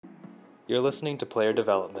You're listening to Player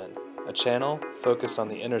Development, a channel focused on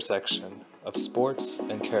the intersection of sports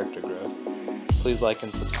and character growth. Please like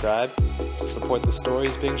and subscribe to support the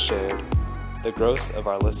stories being shared, the growth of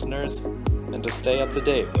our listeners, and to stay up to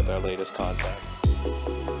date with our latest content.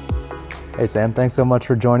 Hey Sam, thanks so much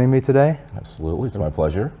for joining me today. Absolutely, it's my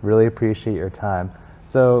pleasure. Really appreciate your time.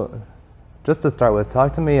 So, just to start with,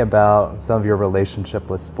 talk to me about some of your relationship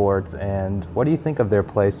with sports and what do you think of their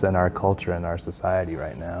place in our culture and our society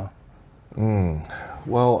right now?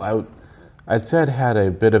 Well, I'd say I'd had a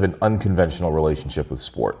bit of an unconventional relationship with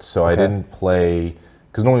sports. So Okay. I didn't play,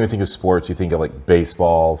 because normally when you think of sports, you think of like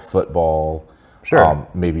baseball, football, Sure.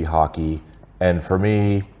 maybe hockey. And for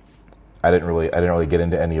me, I didn't really get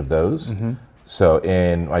into any of those. So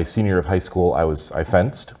in my senior year of high school, I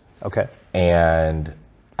fenced, Okay. and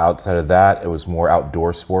outside of that, it was more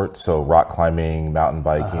outdoor sports. So rock climbing, mountain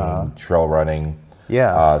biking, trail running,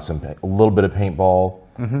 Yeah. a little bit of paintball.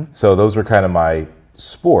 So those were kind of my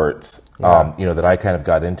sports, that I kind of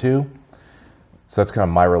got into. So that's kind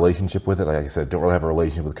of my relationship with it. Like I said, don't really have a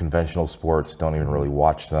relationship with conventional sports. Don't even really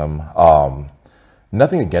watch them.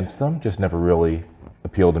 Nothing against them, just never really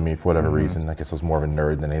appealed to me for whatever reason. I guess I was more of a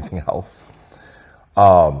nerd than anything else.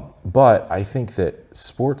 But I think that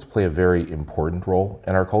sports play a very important role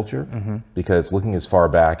in our culture because looking as far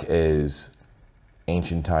back as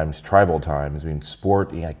ancient times, tribal times,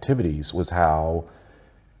 sporting activities was how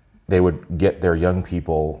they would get their young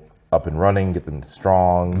people up and running, get them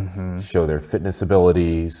strong, show their fitness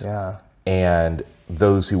abilities. Yeah. And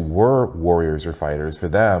those who were warriors or fighters, for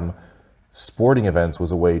them, sporting events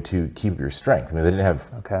was a way to keep your strength. They didn't have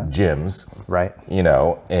gyms, Right. in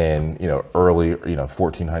early,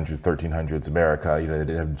 1400s, 1300s America. They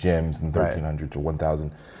didn't have gyms in 1300s or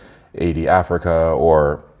 1000 AD Africa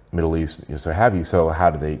or Middle East, so have you. So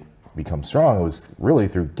how did they become strong? It was really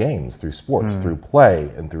through games, through sports, through play,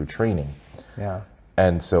 and through training. Yeah.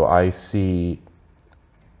 And so I think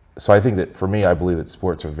that for me, I believe that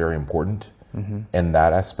sports are very important in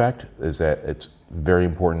that aspect, is that it's very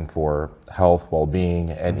important for health,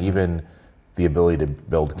 well-being, and even the ability to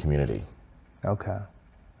build community. Okay.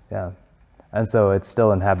 Yeah. And so it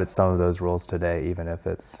still inhabits some of those roles today, even if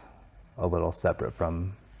it's a little separate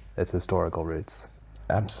from its historical roots.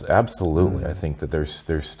 Absolutely. I think that there's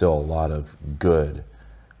still a lot of good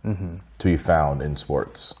to be found in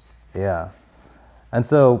sports. Yeah. And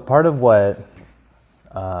so part of what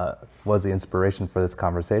was the inspiration for this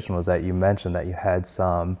conversation was that you mentioned that you had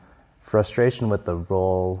some frustration with the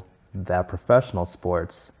role that professional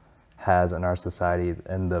sports has in our society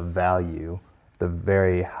and the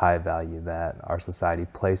very high value that our society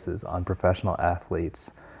places on professional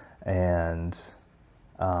athletes, and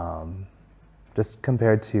just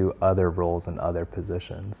compared to other roles and other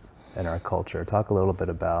positions in our culture. Talk a little bit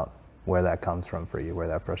about where that comes from for you, where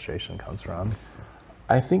that frustration comes from.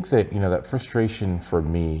 I think that, that frustration for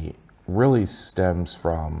me really stems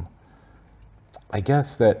from, I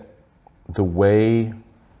guess, that the way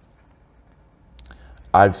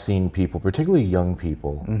I've seen people, particularly young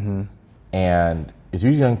people, and it's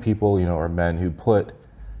usually young people, or men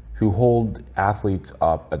who hold athletes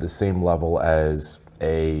up at the same level as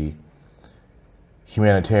a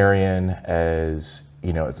humanitarian, as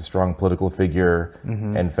as a strong political figure.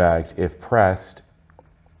 In fact, if pressed,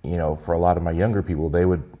 for a lot of my younger people, they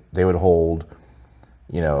would hold,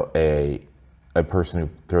 a person who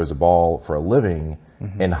throws a ball for a living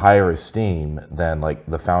in higher esteem than like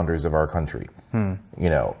the founders of our country,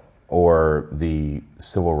 or the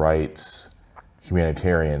civil rights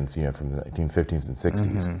humanitarians, from the 1950s and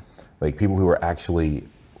 60s, like people who are actually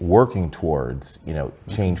working towards,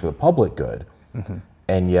 change for the public good.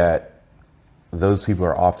 And yet those people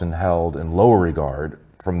are often held in lower regard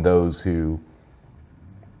from those who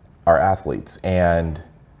are athletes. And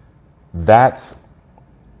that's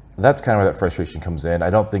kind of where that frustration comes in. I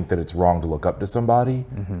don't think that it's wrong to look up to somebody,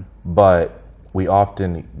 but we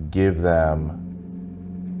often give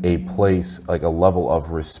them a place, like a level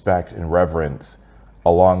of respect and reverence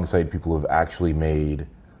alongside people who have actually made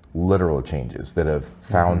literal changes, that have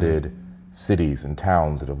founded cities and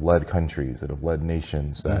towns, that have led countries, that have led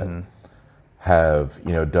nations, that have,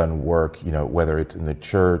 done work, whether it's in the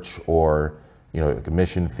church or, like a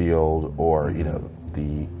mission field, or,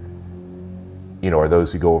 or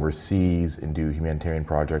those who go overseas and do humanitarian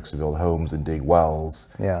projects to build homes and dig wells.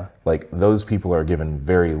 Yeah. Like those people are given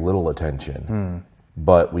very little attention,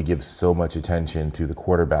 but we give so much attention to the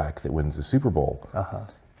quarterback that wins the Super Bowl.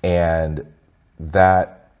 And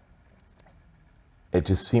that it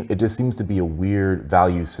just seems to be a weird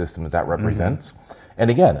value system that represents. And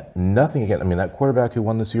again, nothing again. That quarterback who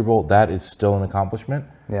won the Super Bowl, that is still an accomplishment.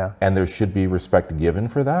 Yeah. And there should be respect given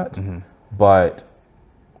for that. but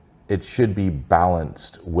it should be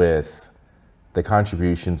balanced with the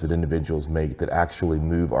contributions that individuals make that actually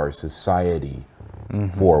move our society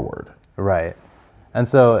forward. Right. And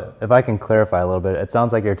so if I can clarify a little bit, it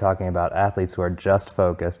sounds like you're talking about athletes who are just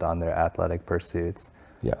focused on their athletic pursuits.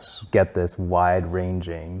 Yes. Get this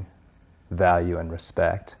wide-ranging value and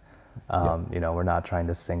respect. You know, we're not trying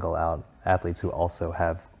to single out athletes who also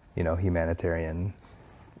have, you know, humanitarian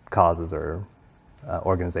causes or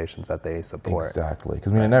organizations that they support. Exactly.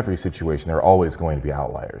 Because I mean, in every situation, there are always going to be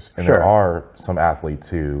outliers. And Sure. there are some athletes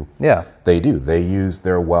who, Yeah. they use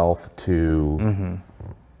their wealth to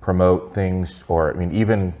promote things, or I mean,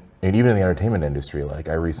 even in the entertainment industry. Like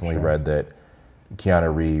I recently read that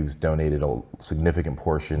Keanu Reeves donated a significant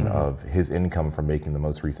portion of his income from making the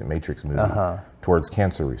most recent Matrix movie towards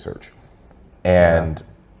cancer research. And,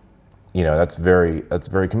 you know, that's very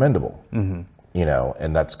commendable. You know,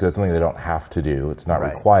 and that's something they don't have to do. It's not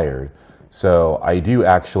required. So I do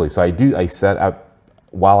actually,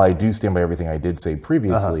 while I do stand by everything I did say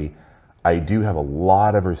previously, I do have a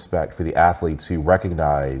lot of respect for the athletes who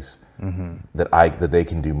recognize that they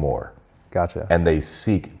can do more. Gotcha. And they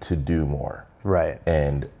seek to do more. Right.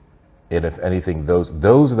 And if anything, those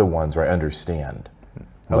are the ones where I understand.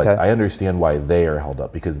 Like I understand why they are held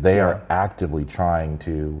up, because they are actively trying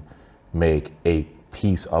to make a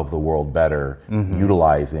piece of the world better,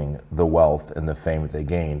 utilizing the wealth and the fame that they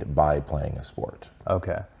gained by playing a sport.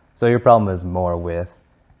 Okay. So your problem is more with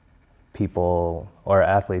people or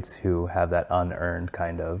athletes who have that unearned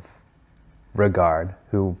kind of regard,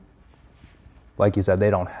 who, like you said, they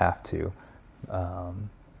don't have to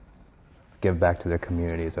give back to their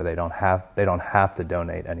communities, or they don't have to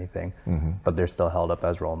donate anything, but they're still held up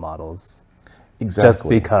as role models. Exactly. Just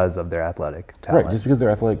because of their athletic talent. Right, just because they're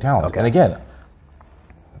athletic talent. Okay. And again,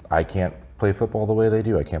 I can't play football the way they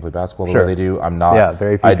do. I can't play basketball the way they do. I'm not. Yeah,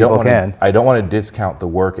 very few people can. I don't want to discount the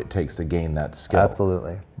work it takes to gain that skill.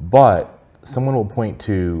 Absolutely. But someone will point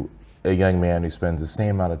to a young man who spends the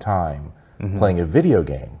same amount of time playing a video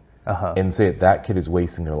game and say that kid is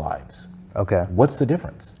wasting their lives. Okay. What's the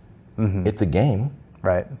difference? It's a game.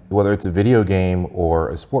 Right. Whether it's a video game or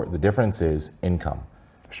a sport, the difference is income.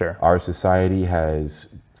 Sure. Our society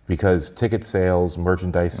has, because ticket sales,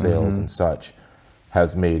 merchandise sales, and such,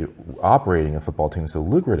 has made operating a football team so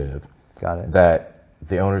lucrative that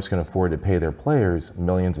the owners can afford to pay their players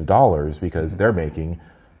millions of dollars, because they're making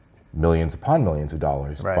millions upon millions of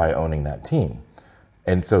dollars by owning that team.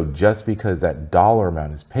 And so just because that dollar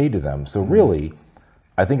amount is paid to them, so really,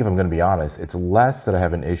 I think if I'm going to be honest, it's less that I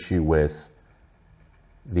have an issue with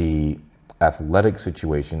the athletic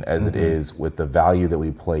situation as it is with the value that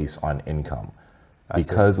we place on income.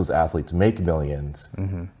 Because those athletes make millions,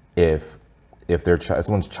 if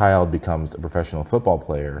someone's child becomes a professional football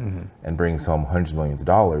player and brings home hundreds of millions of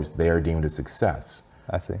dollars, they are deemed a success.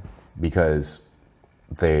 I see. Because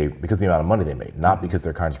of the amount of money they made, not because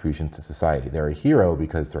their contribution to society. They're a hero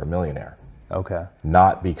because they're a millionaire. Okay.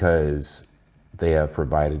 Not because they have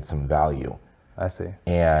provided some value. I see.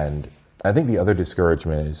 And I think the other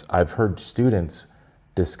discouragement is I've heard students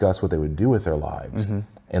discuss what they would do with their lives,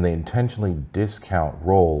 and they intentionally discount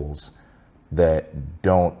roles that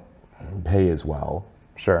don't pay as well.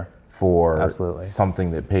 Sure. For Absolutely.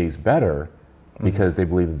 something that pays better, because they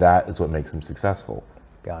believe that is what makes them successful.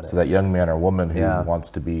 Got it. So that young man or woman who wants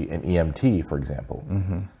to be an EMT, for example,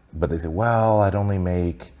 but they say, well, I'd only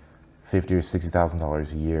make $50,000 or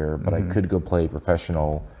 $60,000 a year, but I could go play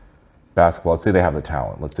professional basketball. Let's say they have the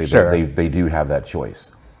talent. Let's say they do have that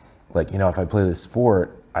choice. Like, you know, if I play this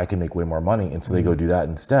sport, I can make way more money, and so they go do that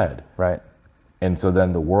instead. Right. And so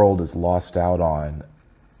then the world is lost out on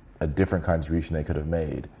a different contribution they could have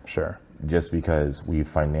made. Sure. Just because we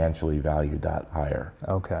financially valued that higher.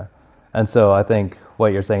 Okay. And so I think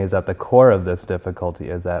what you're saying is that the core of this difficulty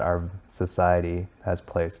is that our society has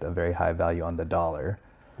placed a very high value on the dollar.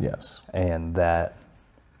 Yes. And that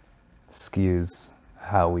skews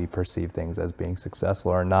how we perceive things as being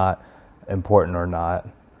successful or not, important or not,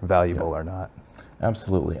 valuable or not.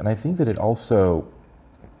 Absolutely. And I think that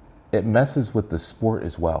it messes with the sport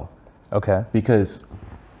as well. Okay. Because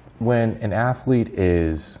when an athlete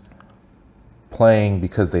is playing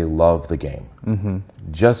because they love the game,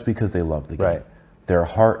 just because they love the game, their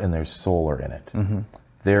heart and their soul are in it.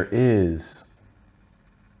 There is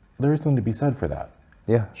something to be said for that.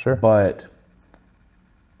 Yeah, sure. But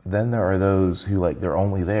then there are those who, like, they're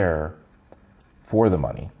only there for the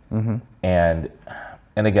money. And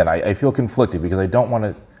again, I feel conflicted because I don't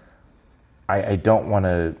want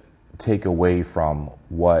to take away from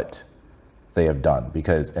what they have done,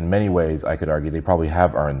 because in many ways I could argue they probably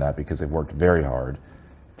have earned that because they've worked very hard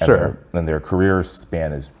And Sure. their career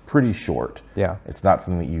span is pretty short. Yeah. It's not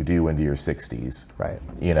something that you do into your 60s. Right.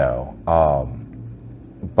 You know,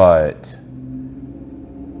 but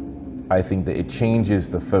I think that it changes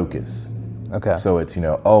the focus. Okay. So it's, you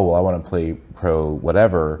know, oh, well, I want to play pro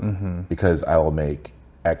whatever because I will make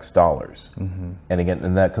X dollars. And again,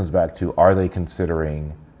 and that comes back to, are they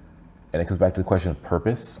considering, and it comes back to the question of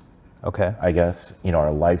purpose. Okay. I guess, you know,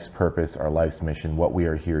 our life's purpose, our life's mission, what we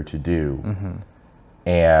are here to do.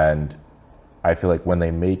 And I feel like when they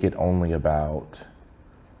make it only about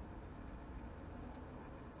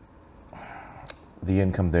the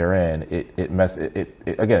income therein,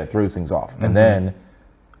 it throws things off. And then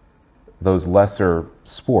those lesser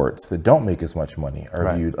sports that don't make as much money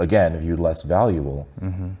are viewed less valuable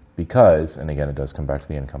because, and again, it does come back to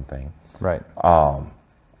the income thing. Right.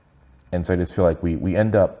 And so I just feel like we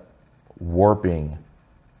end up warping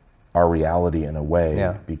our reality in a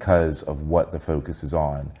way because of what the focus is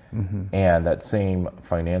on. And that same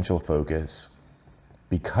financial focus,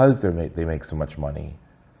 because they make so much money,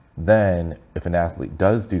 then if an athlete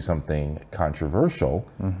does do something controversial,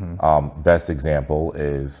 best example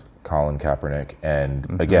is Colin Kaepernick.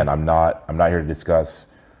 And again, I'm not here to discuss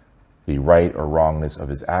the right or wrongness of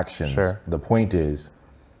his actions. Sure. The point is,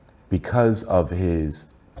 because of his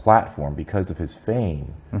platform, because of his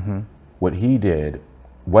fame, what he did,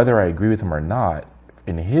 whether I agree with him or not,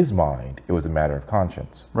 in his mind, it was a matter of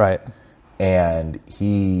conscience. Right. And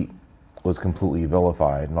he was completely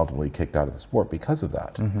vilified and ultimately kicked out of the sport because of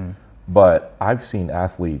that. But I've seen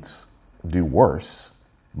athletes do worse,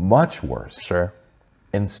 much worse, Sure.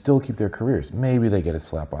 and still keep their careers. Maybe they get a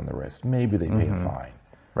slap on the wrist, maybe they pay a fine.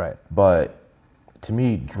 Right. But to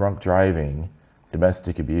me, drunk driving,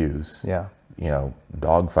 domestic abuse, you know,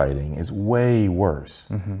 dog fighting is way worse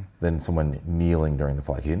than someone kneeling during the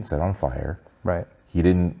flag. He didn't set on fire. Right. He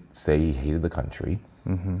didn't say he hated the country.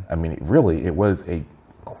 I mean, it was a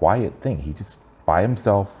quiet thing. He just, by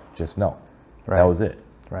himself, just knelt. Right. That was it.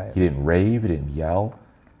 Right. He didn't rave, he didn't yell,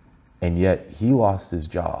 and yet he lost his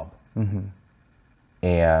job.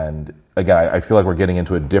 And again, I feel like we're getting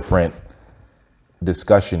into a different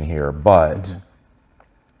discussion here, but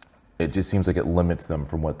it just seems like it limits them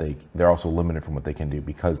from they're also limited from what they can do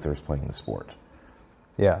because they're playing the sport.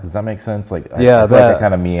 Yeah. Does that make sense? Like, I Yeah, feel like I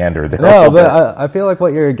kind of meandered there. No, but I feel like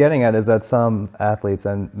what you're getting at is that some athletes,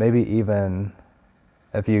 and maybe even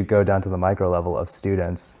if you go down to the micro level of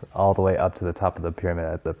students, all the way up to the top of the pyramid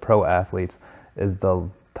at the pro athletes, is the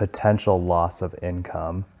potential loss of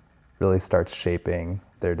income really starts shaping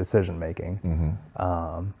their decision making,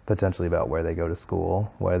 potentially about where they go to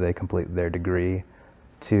school, where they complete their degree,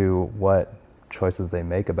 to what choices they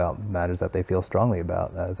make about matters that they feel strongly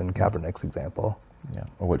about, as in Kaepernick's example. Yeah,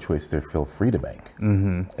 or what choice they feel free to make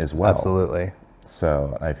as well. Absolutely.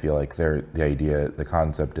 So I feel like the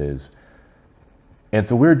concept is, and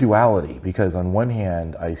it's a weird duality because on one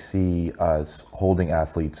hand, I see us holding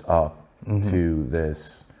athletes up to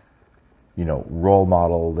this, you know, role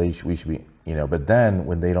model. We should be, you know, but then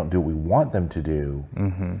when they don't do what we want them to do,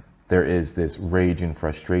 there is this rage and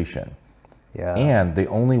frustration. Yeah. And they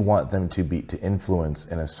only want them to influence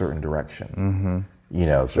in a certain direction. You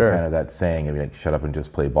know, so kind of that saying of like, shut up and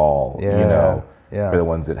just play ball, you know, for the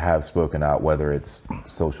ones that have spoken out, whether it's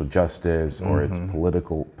social justice or it's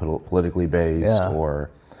politically based or,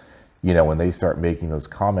 you know, when they start making those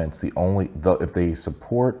comments, if they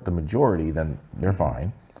support the majority, then they're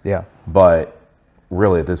fine. Yeah. But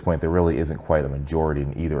really at this point, there really isn't quite a majority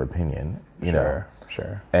in either opinion, you know.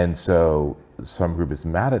 Sure. And so some group is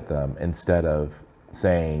mad at them instead of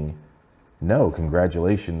saying, no,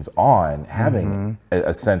 congratulations on having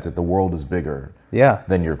a sense that the world is bigger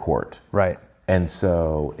than your court. Right. And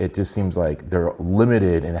so it just seems like they're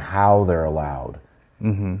limited in how they're allowed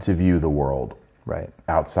to view the world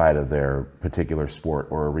outside of their particular sport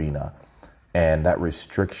or arena. And that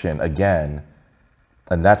restriction, again,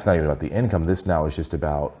 and that's not even about the income. This now is just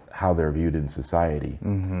about how they're viewed in society.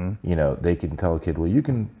 You know, they can tell a kid, well, you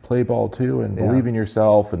can play ball too and believe in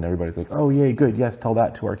yourself. And everybody's like, oh, yay, good. Yes, tell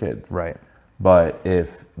that to our kids. Right. But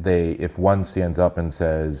if one stands up and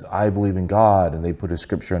says, I believe in God, and they put a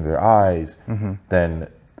scripture under their eyes, then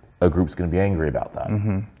a group's going to be angry about that.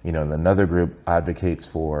 You know, and another group advocates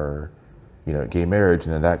for, you know, gay marriage,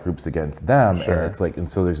 and then that group's against them. And it's like, and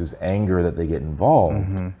so there's this anger that they get involved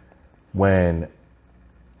when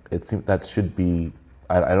it seems that should be,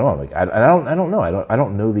 I don't know, like I don't know. I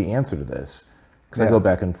don't know the answer to this because I go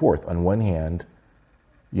back and forth. On one hand,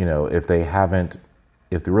 you know, if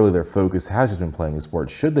really their focus has just been playing the sport,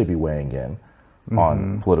 should they be weighing in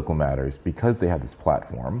on political matters because they have this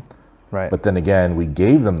platform? Right. But then again, we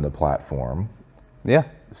gave them the platform. Yeah.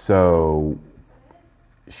 So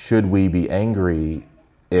should we be angry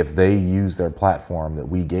if they use their platform that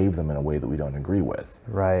we gave them in a way that we don't agree with?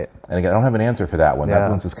 Right. And again, I don't have an answer for that one. Yeah. That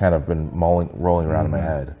one's just kind of been rolling around in my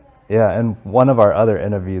head. Yeah, and one of our other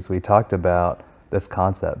interviews, we talked about this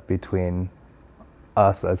concept between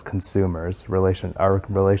us as consumers, our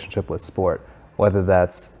relationship with sport, whether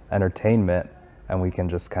that's entertainment and we can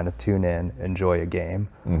just kind of tune in, enjoy a game,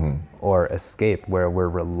 or escape where we're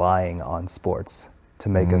relying on sports to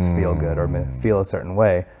make us feel good or feel a certain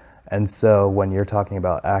way. And so when you're talking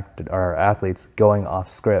about our athletes going off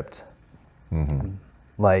script,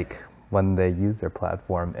 like when they use their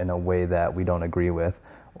platform in a way that we don't agree with,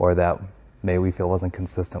 or that maybe we feel wasn't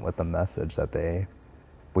consistent with the message that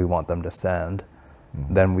we want them to send,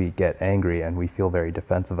 then we get angry and we feel very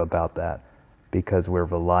defensive about that because we're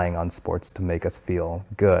relying on sports to make us feel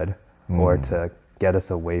good or to get us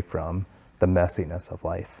away from the messiness of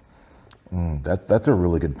life. That's a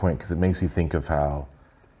really good point, because it makes you think of how,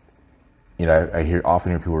 you know, I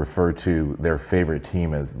often hear people refer to their favorite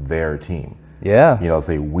team as their team. Yeah. You know,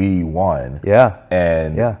 say we won. Yeah.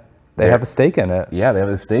 And yeah. They have a stake in it. Yeah, they have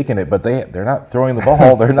a stake in it, but they're not throwing the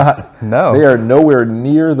ball. They're not. No. They are nowhere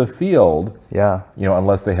near the field. Yeah. You know,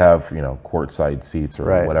 unless they have, you know, courtside seats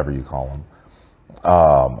or whatever you call them.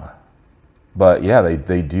 But yeah,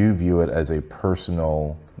 they do view it as a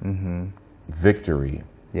personal victory.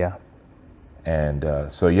 Yeah. And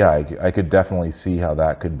so yeah, I could definitely see how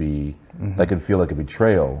that could be. That could feel like a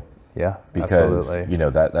betrayal. Yeah. Because absolutely. you know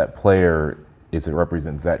that player it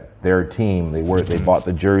represents their team. They bought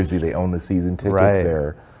the jersey, they own the season tickets.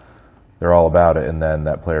 Right. They're all about it, and then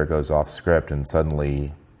that player goes off script, and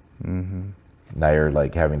suddenly now you're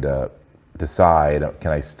like having to decide: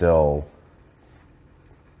 can I still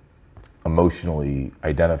emotionally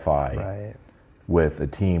identify with a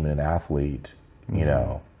team and an athlete? You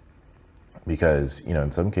know, because you know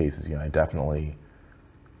in some cases, you know,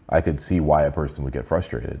 I could see why a person would get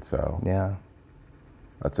frustrated. So yeah.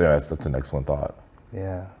 That's an excellent thought.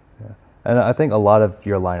 Yeah, yeah. And I think a lot of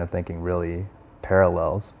your line of thinking really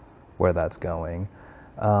parallels where that's going.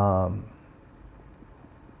 I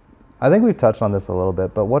think we've touched on this a little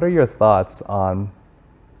bit, but what are your thoughts on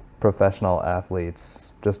professional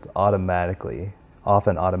athletes just often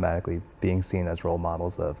automatically being seen as role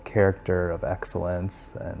models of character, of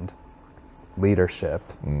excellence, and leadership?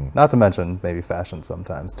 Not to mention maybe fashion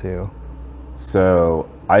sometimes too. So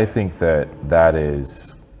I think I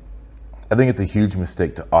think it's a huge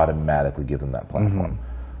mistake to automatically give them that platform.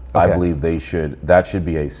 I believe that should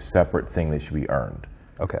be a separate thing that should be earned.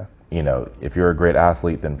 Okay. You know, if you're a great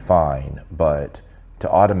athlete, then fine, but to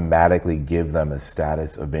automatically give them a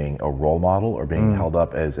status of being a role model or being held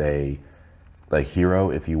up as a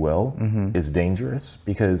hero, if you will, is dangerous,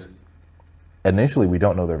 because initially we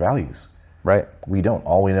don't know their values. Right. We don't.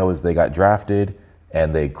 All we know is they got drafted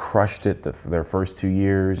and they crushed it their first 2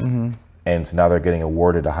 years. And so now they're getting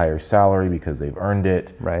awarded a higher salary because they've earned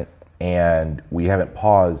it. Right. And we haven't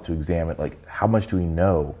paused to examine, like, how much do we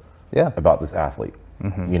know about this athlete?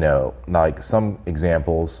 You know, like some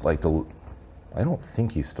examples, like I don't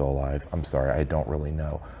think he's still alive. I'm sorry, I don't really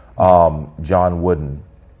know. John Wooden,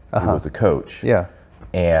 who was a coach. Yeah.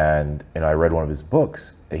 And I read one of his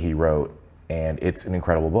books that he wrote, and it's an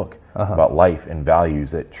incredible book about life and values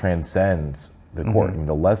that transcends the court. I mean,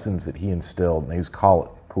 the lessons that he instilled, and he was college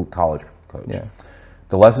coach. Yeah.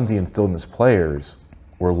 The lessons he instilled in his players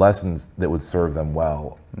were lessons that would serve them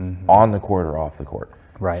well on the court or off the court.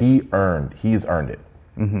 Right. He's earned it.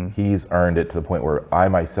 He's earned it to the point where I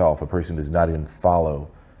myself, a person who does not even follow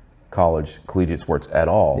collegiate sports at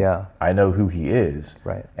all, I know who he is,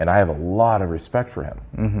 and I have a lot of respect for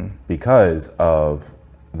him because of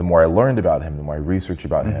the more I learned about him, the more I researched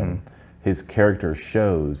about him, his character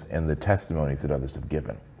shows in the testimonies that others have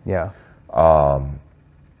given. Yeah.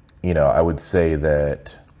 You know, I would say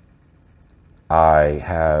that I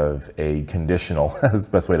have a conditional, that's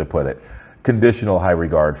the best way to put it, conditional high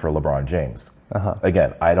regard for LeBron James.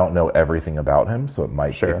 Again, I don't know everything about him, so it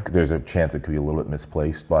might, there's a chance it could be a little bit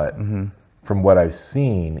misplaced, but from what I've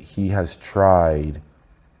seen, he has tried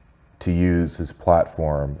to use his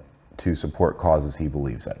platform to support causes he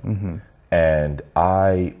believes in. And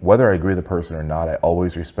whether I agree with the person or not, I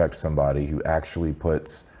always respect somebody who actually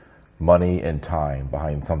puts money and time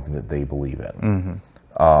behind something that they believe in.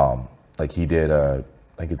 Like he did, I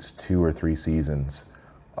think it's 2 or 3 seasons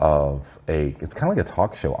of it's kind of like a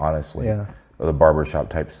talk show, honestly, with a barbershop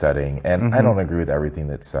type setting. And I don't agree with everything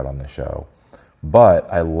that's said on the show,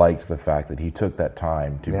 but I liked the fact that he took that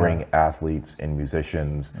time to bring athletes and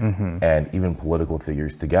musicians and even political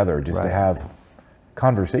figures together just to have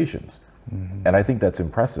conversations. And I think that's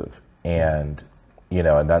impressive. And you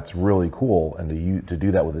know, and that's really cool. And to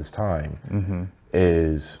do that with his time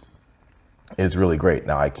is really great.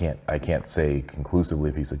 Now I can't say conclusively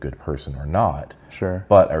if he's a good person or not. Sure.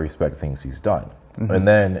 But I respect things he's done. And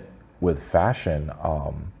then with fashion,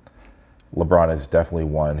 LeBron is definitely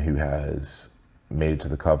one who has made it to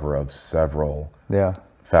the cover of several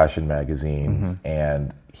fashion magazines,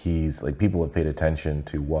 and he's like, people have paid attention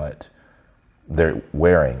to what they're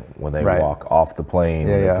wearing when they walk off the plane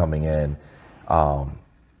when they're coming in.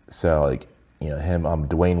 So like, you know, him,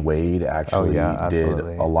 Dwayne Wade actually did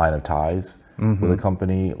a line of ties with a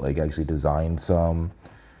company, like actually designed some.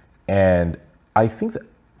 And I think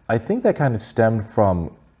that kind of stemmed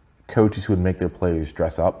from coaches who would make their players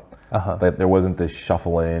dress up. That there wasn't this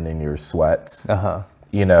shuffle in your sweats,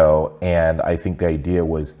 you know, and I think the idea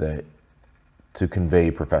was that to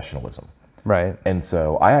convey professionalism. Right. And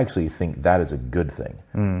so I actually think that is a good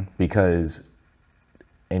thing, because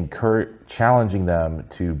challenging them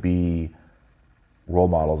to be role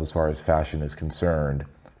models as far as fashion is concerned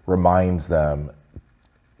reminds them,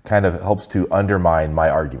 kind of helps to undermine my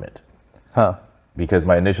argument. Because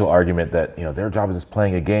my initial argument that, you know, their job is just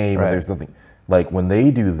playing a game and there's nothing, like when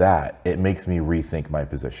they do that, it makes me rethink my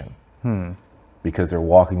position. Because they're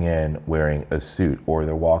walking in wearing a suit, or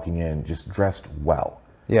they're walking in just dressed well.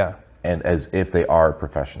 Yeah. And as if they are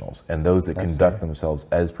professionals, and those that conduct themselves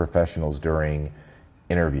as professionals during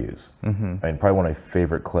interviews. I mean, probably one of my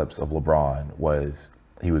favorite clips of LeBron was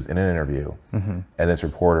he was in an interview and this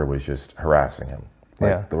reporter was just harassing him.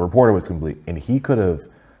 Like, the reporter was and he could have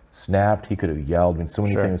snapped, he could have yelled. I mean, so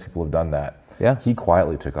many famous people have done that. He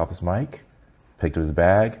quietly took off his mic, picked up his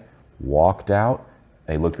bag, walked out,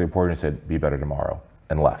 and he looked at the reporter and said, "Be better tomorrow,"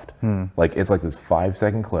 and left. Like, it's like this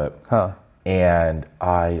 5-second clip. And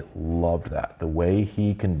I loved that. The way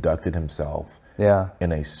he conducted himself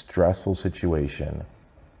in a stressful situation.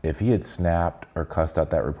 If he had snapped or cussed out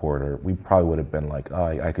that reporter, we probably would have been like, "Oh,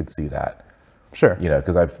 I could see that." Sure. You know,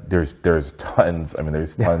 because there's tons. I mean,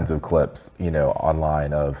 there's tons of clips, you know,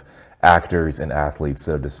 online of actors and athletes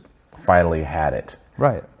that have just finally had it.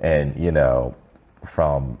 Right. And, you know,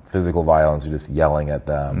 from physical violence to just yelling at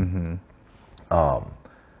them.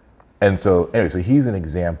 And so anyway, so he's an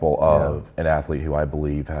example of an athlete who I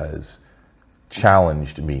believe has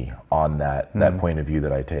challenged me on that point of view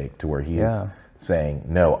that I take, to where he is saying,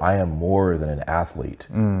 no, I am more than an athlete.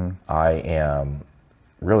 I am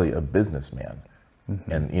really a businessman.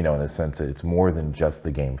 And, you know, in a sense, it's more than just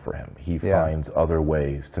the game for him. He finds other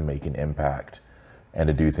ways to make an impact and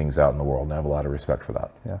to do things out in the world, and I have a lot of respect for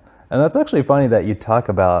that. Yeah. And that's actually funny that you talk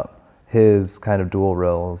about his kind of dual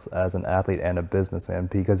roles as an athlete and a businessman,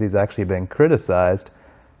 because he's actually been criticized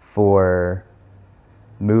for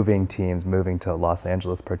moving to Los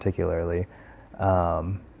Angeles particularly,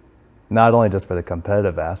 not only just for the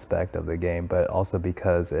competitive aspect of the game, but also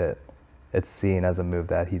because it's seen as a move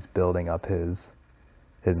that he's building up his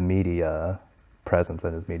media presence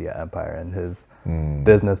and his media empire and his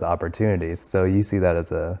business opportunities. So you see that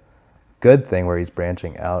as a good thing, where he's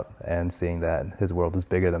branching out and seeing that his world is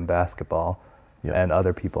bigger than basketball, and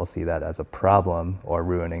other people see that as a problem or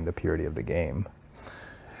ruining the purity of the game.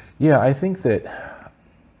 Yeah, I think that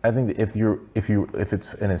if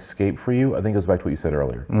it's an escape for you, I think it goes back to what you said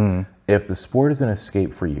earlier. If the sport is an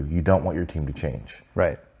escape for you, you don't want your team to change.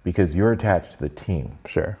 Right. Because you're attached to the team.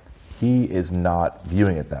 Sure. He is not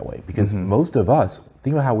viewing it that way, because most of us,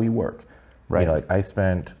 think about how we work. Right. You know, like I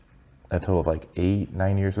spent a total of like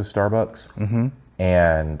 8-9 years with Starbucks,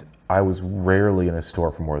 and I was rarely in a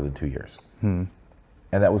store for more than 2 years. And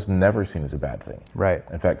that was never seen as a bad thing. Right.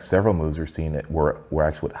 In fact, several moves were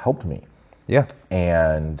actually what helped me. Yeah.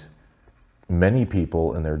 And many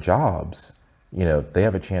people in their jobs, you know, they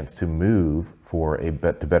have a chance to move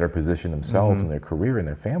to better position themselves in their career and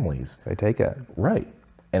their families. They take it. Right.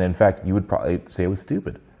 And in fact, you would probably say it was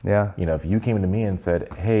stupid. Yeah. You know, if you came to me and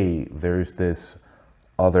said, "Hey, there's this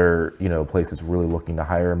other, you know, place that's really looking to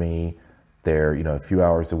hire me. They're, you know, a few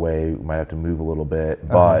hours away. We might have to move a little bit,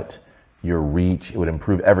 but your reach, it would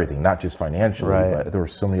improve everything, not just financially, but there were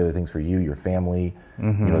so many other things for you, your family, you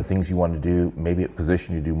know, things you wanted to do. Maybe it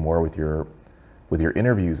positioned you to do more with your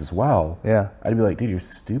interviews as well." Yeah. I'd be like, "Dude, you're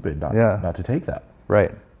stupid not to take that."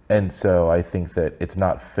 Right. And so I think that it's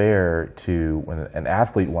not fair to, when an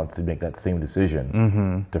athlete wants to make that same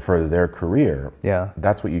decision to further their career,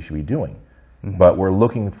 that's what you should be doing. But we're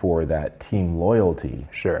looking for that team loyalty,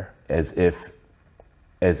 as if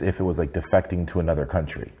it was like defecting to another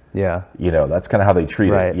country. Yeah. You know, that's kind of how they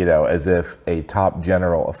treat it, you know, as if a top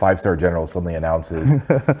general, a 5-star general suddenly announces,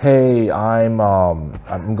 "Hey, I'm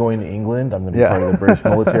going to England. I'm going to be part of the British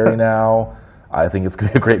military now. I think it's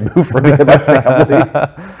going to be a great move for me and my family.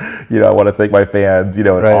 You know, I want to thank my fans, you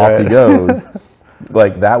know, and off he goes.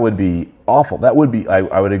 Like, that would be awful. That would be,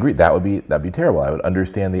 I would agree, that'd be terrible. I would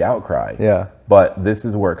understand the outcry. Yeah. But this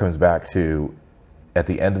is where it comes back to, at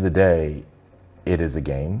the end of the day, it is a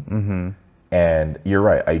game. Mm-hmm. And you're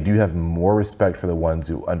right, I do have more respect for the ones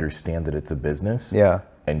who understand that it's a business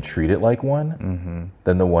and treat it like one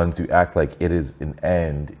than the ones who act like it is an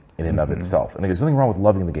end in and of itself. And there's nothing wrong with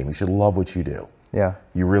loving the game. You should love what you do. Yeah.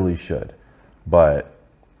 You really should. But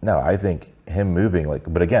no, I think him moving, like,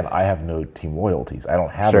 but again, I have no team loyalties. I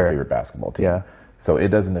don't have a favorite basketball team. Yeah. So it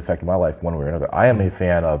doesn't affect my life one way or another. I am a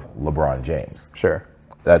fan of LeBron James. Sure.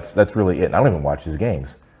 That's really it. And I don't even watch his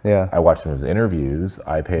games. Yeah. I watch him in his interviews.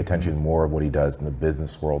 I pay attention more of what he does in the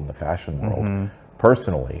business world and the fashion world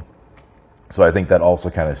personally. So I think that also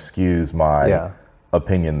kind of skews my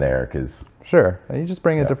opinion there, because sure, you just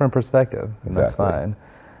bring a different perspective, and that's fine.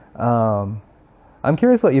 I'm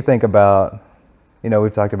curious what you think about, you know,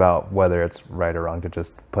 we've talked about whether it's right or wrong to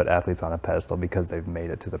just put athletes on a pedestal because they've made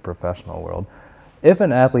it to the professional world. If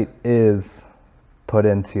an athlete is put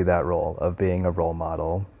into that role of being a role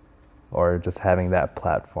model, or just having that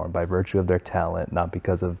platform by virtue of their talent, not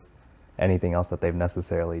because of anything else that they've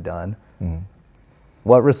necessarily done,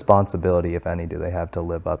 what responsibility, if any, do they have to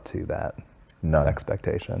live up to that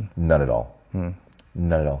expectation? None at all. None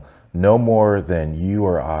at all. No more than you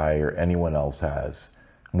or I or anyone else has.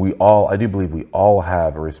 I do believe we all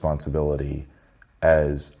have a responsibility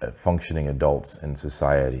as functioning adults in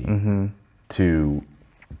society to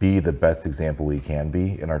be the best example we can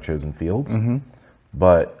be in our chosen fields.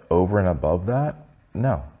 But over and above that,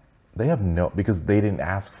 no. They have because they didn't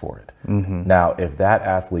ask for it. Now, if that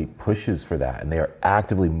athlete pushes for that and they are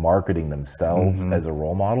actively marketing themselves as a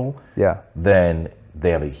role model, then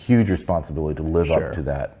they have a huge responsibility to live up to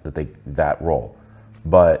that role.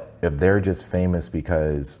 But if they're just famous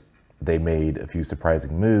because they made a few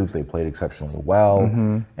surprising moves, they played exceptionally well,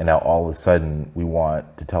 and now all of a sudden we want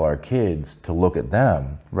to tell our kids to look at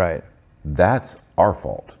them, that's our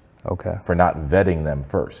fault. For not vetting them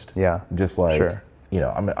first. Just like, you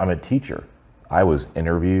know, I'm a teacher. I was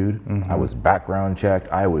interviewed, I was background checked,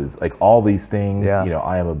 I was like all these things, you know,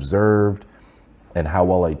 I am observed and how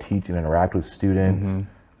well I teach and interact with students.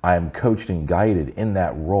 I am coached and guided in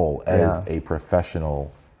that role as a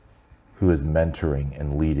professional who is mentoring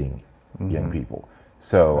and leading young people.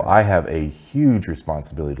 So I have a huge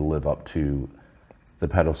responsibility to live up to the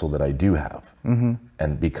pedestal that I do have.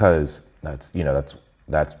 And because that's, you know,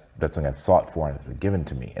 that's something I've sought for and it's been given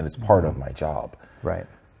to me, and it's part of my job.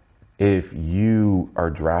 If you are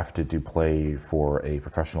drafted to play for a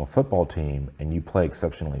professional football team and you play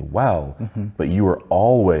exceptionally well, but you are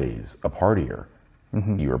always a partier.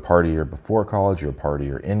 You're a partier before college, you're a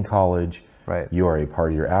partier in college, you are a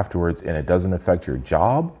partier afterwards, and it doesn't affect your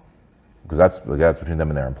job, because that's between them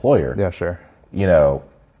and their employer. You know,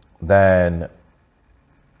 then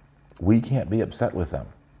we can't be upset with them.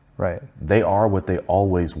 They are what they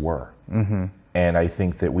always were. And I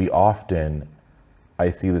think that I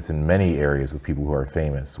see this in many areas with people who are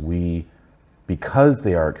famous. Because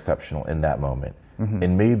they are exceptional in that moment,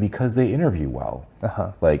 and maybe because they interview well.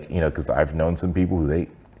 Like, you know, because I've known some people who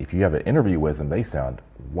if you have an interview with them, they sound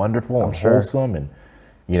wonderful and wholesome, and,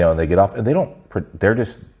 you know, and they get off, and they're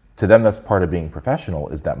just, to them, that's part of being professional,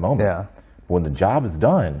 is that moment. But when the job is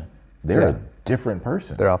done, they're a different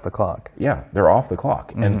person. They're off the clock. They're off the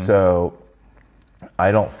clock. And so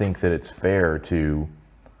I don't think that it's fair to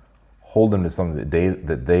hold them to something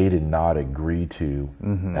that they did not agree to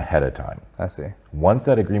ahead of time. I see. Once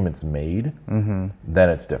that agreement's made, then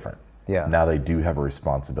it's different. Now they do have a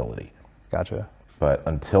responsibility. Gotcha. But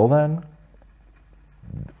until then,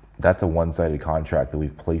 that's a one-sided contract that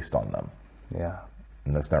we've placed on them.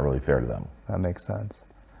 And that's not really fair to them. That makes sense.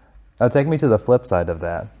 Now take me to the flip side of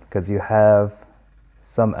that, because you have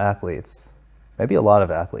some athletes, maybe a lot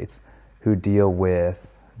of athletes, who deal with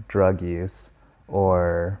drug use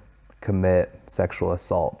or commit sexual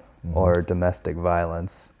assault or domestic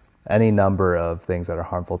violence, any number of things that are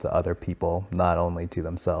harmful to other people, not only to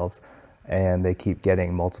themselves, and they keep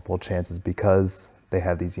getting multiple chances because they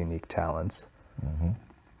have these unique talents.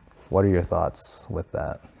 What are your thoughts with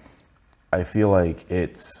that? I feel like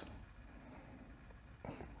it's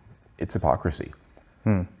hypocrisy.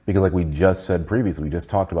 Because like we just said previously, we just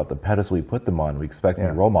talked about the pedestal we put them on, we expect them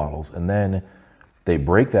to be role models, and then they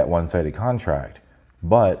break that one-sided contract.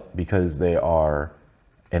 But because they are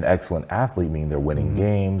an excellent athlete, meaning they're winning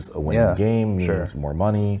games, a winning game means more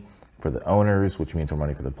money for the owners, which means more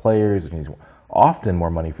money for the players, which means often more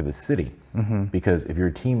money for the city. Because if you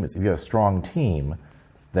have a strong team,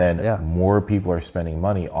 then Yeah. more people are spending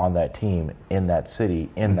money on that team in that city,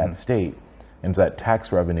 in that state, and so that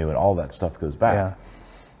tax revenue and all that stuff goes back.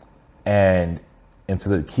 Yeah. And so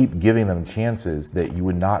they keep giving them chances that you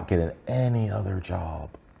would not get in any other job.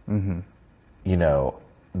 You know,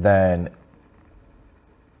 then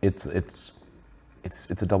it's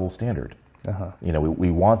a double standard. You know, we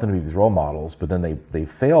want them to be these role models, but then they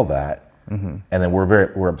fail that, and then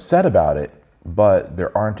we're upset about it. But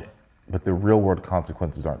the real world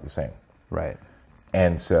consequences aren't the same. Right.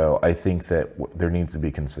 And so I think that there needs to be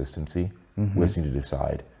consistency. We just need to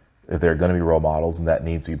decide if they're going to be role models, and that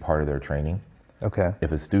needs to be part of their training. Okay.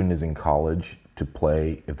 If a student is in college to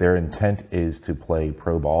play, if their intent is to play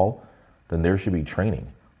pro ball, then there should be training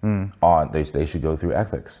on, they should go through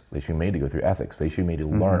ethics. They should be made to go through ethics. They should be made to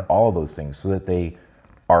learn all of those things so that they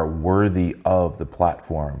are worthy of the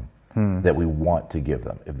platform that we want to give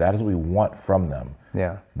them. If that is what we want from them,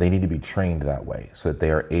 they need to be trained that way so that they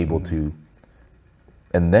are able to,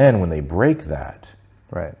 and then when they break that,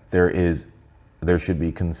 right, there should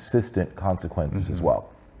be consistent consequences as well.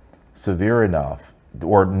 Severe enough,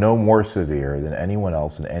 or no more severe than anyone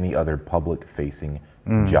else in any other public-facing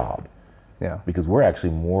job. Yeah. Because we're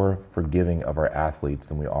actually more forgiving of our athletes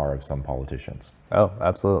than we are of some politicians. Oh,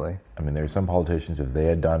 absolutely. I mean, there's some politicians, if they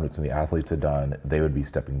had done what some of the athletes had done, they would be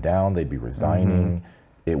stepping down, they'd be resigning,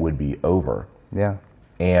 it would be over. Yeah.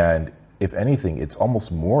 And if anything, it's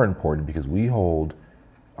almost more important because we hold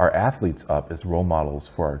our athletes up as role models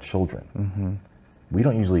for our children. We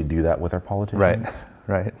don't usually do that with our politicians.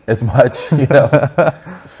 Right. As much, you know.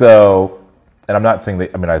 So, and I'm not saying that,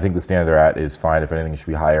 I mean, I think the standard they're at is fine. If anything, it should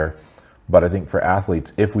be higher. But I think for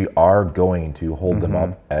athletes, if we are going to hold them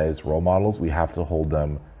up as role models, we have to hold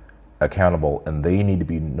them accountable, and they need to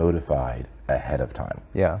be notified ahead of time.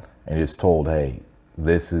 Yeah. And just told, hey,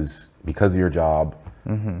 this is because of your job.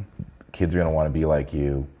 Kids are going to want to be like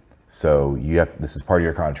you. So this is part of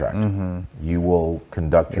your contract. You will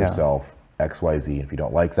conduct yourself XYZ. If you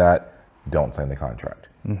don't like that, don't sign the contract.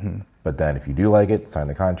 But then if you do like it, sign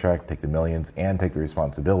the contract, take the millions, and take the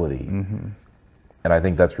responsibility. And I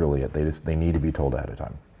think that's really it. They need to be told ahead of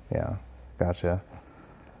time. Yeah, gotcha.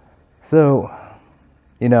 So,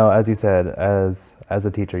 you know, as you said, as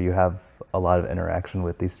a teacher, you have a lot of interaction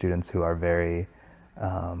with these students who are very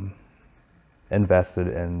invested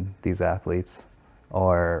in these athletes,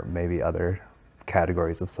 or maybe other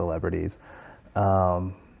categories of celebrities.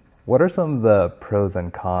 What are some of the pros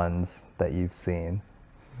and cons that you've seen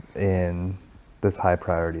in this high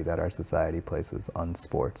priority that our society places on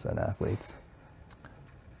sports and athletes?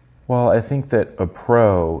 Well, I think that a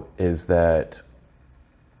pro is that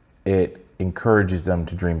it encourages them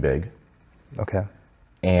to dream big. Okay.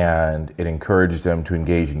 And it encourages them to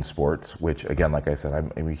engage in sports, which, again, like I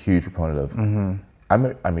said, I'm a huge proponent of.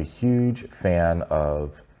 I'm a huge fan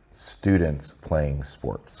of students playing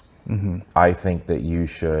sports. I think that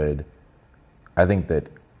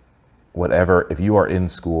if you are in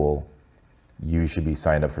school, you should be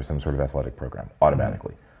signed up for some sort of athletic program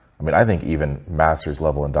automatically. I mean, I think even master's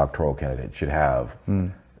level and doctoral candidates should have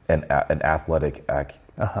an athletic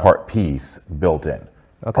part piece built in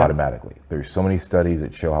automatically. There's so many studies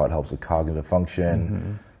that show how it helps with cognitive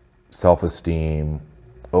function, self-esteem,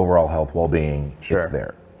 overall health, well-being. It's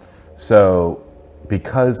there. So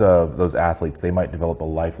because of those athletes, they might develop a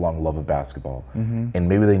lifelong love of basketball. And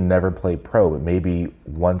maybe they never play pro, but maybe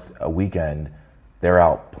once a weekend, they're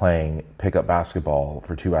out playing pickup basketball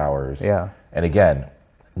for 2 hours. Yeah. And again,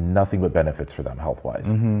 nothing but benefits for them health-wise.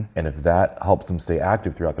 And if that helps them stay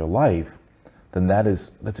active throughout their life, then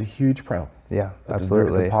that's a huge pro. Yeah, It's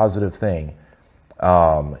absolutely. a positive thing.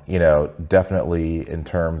 You know, definitely in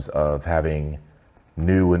terms of having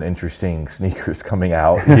new and interesting sneakers coming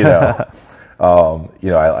out, you know. You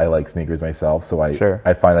know, I like sneakers myself, so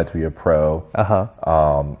I find that to be a pro.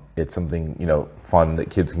 It's something, you know, fun that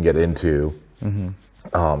kids can get into.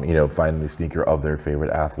 You know, finding the sneaker of their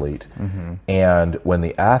favorite athlete. And when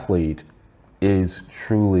the athlete is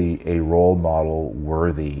truly a role model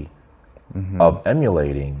worthy of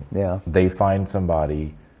emulating, they find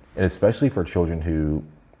somebody, and especially for children who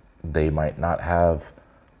they might not have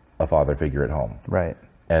a father figure at home. Right.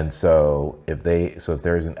 And so if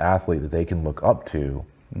there's an athlete that they can look up to,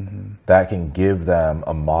 that can give them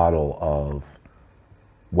a model of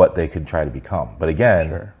what they could try to become. But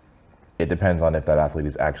again, it depends on if that athlete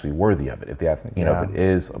is actually worthy of it. If the athlete, you know, if it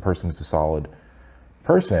is a person who's a solid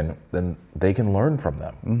person, then they can learn from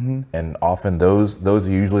them. And often those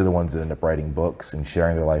are usually the ones that end up writing books and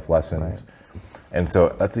sharing their life lessons. And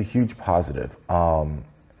so that's a huge positive. A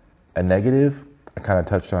negative, I kind of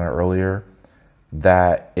touched on it earlier,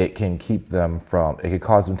 that it can keep them from, it could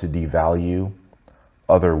cause them to devalue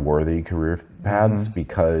other worthy career paths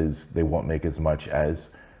because they won't make as much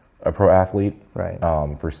as a pro athlete. Right.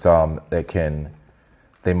 For some, it could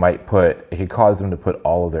cause them to put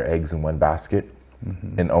all of their eggs in one basket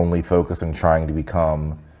and only focus on trying to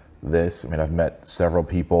become this. I mean, I've met several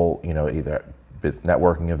people, either at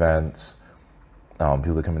networking events,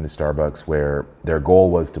 people that come into Starbucks where their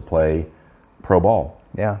goal was to play pro ball.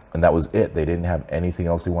 Yeah. And that was it. They didn't have anything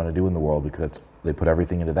else they wanted to do in the world because they put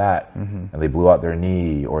everything into that, and they blew out their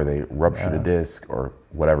knee or they ruptured a disc or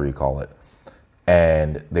whatever you call it.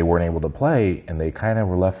 And they weren't able to play, and they kind of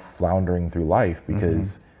were left floundering through life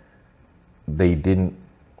because they didn't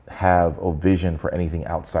have a vision for anything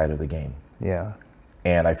outside of the game. Yeah.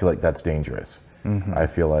 And I feel like that's dangerous. I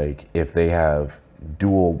feel like if they have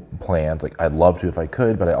dual plans, like I'd love to if I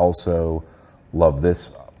could, but I also love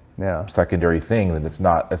this secondary thing, then it's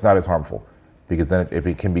not as harmful, because then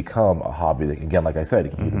it can become a hobby that, again, like I said,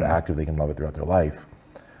 it can keep them active, they can love it throughout their life.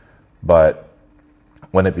 But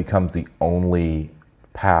when it becomes the only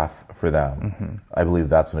path for them, I believe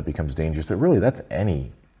that's when it becomes dangerous. But really, that's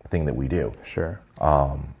anything that we do. Sure.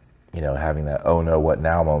 Having that "oh no, what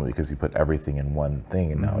now" moment because you put everything in one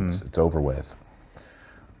thing and now it's over with.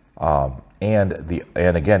 And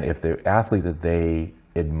again, if the athlete that they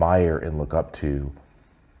admire and look up to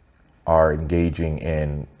are engaging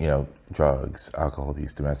in, drugs, alcohol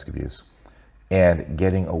abuse, domestic abuse, and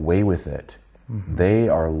getting away with it, they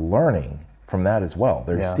are learning from that as well.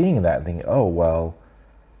 They're seeing that and thinking, oh, well,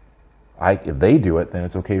 if they do it, then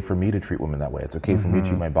it's okay for me to treat women that way. It's okay for me to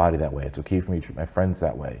treat my body that way. It's okay for me to treat my friends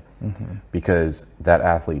that way because that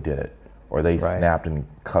athlete did it. Or they snapped and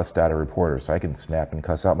cussed out a reporter, so I can snap and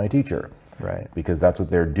cuss out my teacher. Right. Because that's what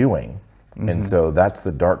they're doing. And so that's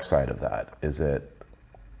the dark side of that, is that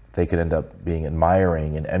they could end up being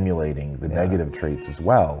admiring and emulating the negative traits as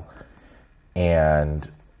well. And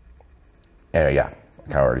I kind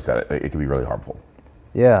of already said it. It can be really harmful.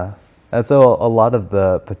 Yeah. And so a lot of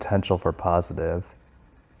the potential for positive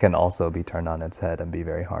can also be turned on its head and be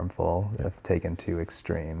very harmful if taken to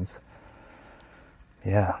extremes.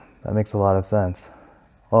 Yeah, that makes a lot of sense.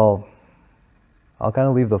 Well, I'll kind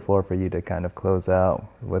of leave the floor for you to kind of close out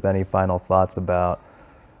with any final thoughts about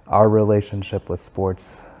our relationship with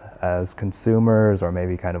sports as consumers, or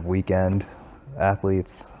maybe kind of weekend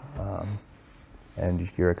athletes, and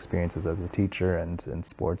your experiences as a teacher and in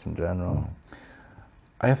sports in general.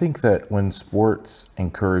 I think that when sports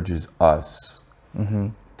encourages us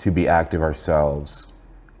to be active ourselves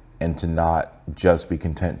and to not just be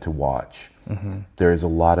content to watch, there is a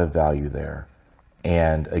lot of value there.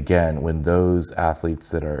 And again, when those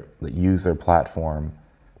athletes that use their platform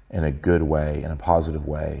in a good way, in a positive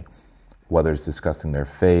way, whether it's discussing their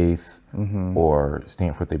faith or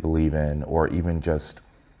standing for what they believe in, or even just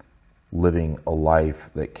living a life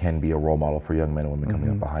that can be a role model for young men and women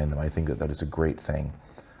coming up behind them, I think that is a great thing.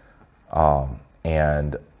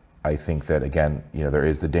 And I think that, again, there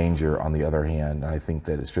is the danger on the other hand, and I think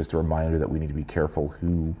that it's just a reminder that we need to be careful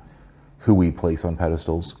who we place on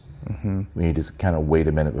pedestals. We need to kind of wait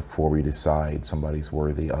a minute before we decide somebody's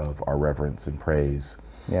worthy of our reverence and praise.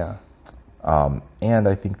 Yeah. And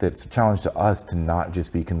I think that it's a challenge to us to not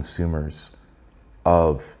just be consumers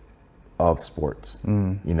of sports.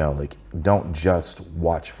 Don't just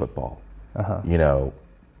watch football.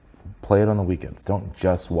 Play it on the weekends. Don't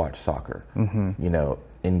just watch soccer.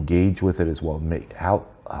 Engage with it as well.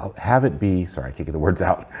 Have it be, sorry, I can't get the words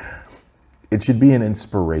out. It should be an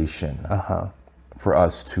inspiration for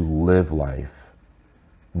us to live life,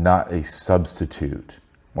 not a substitute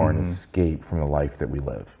or an escape from the life that we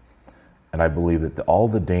live. And I believe that all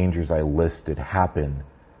the dangers I listed happen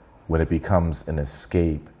when it becomes an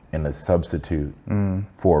escape and a substitute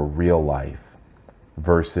for real life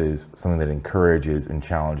versus something that encourages and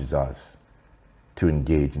challenges us to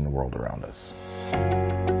engage in the world around us.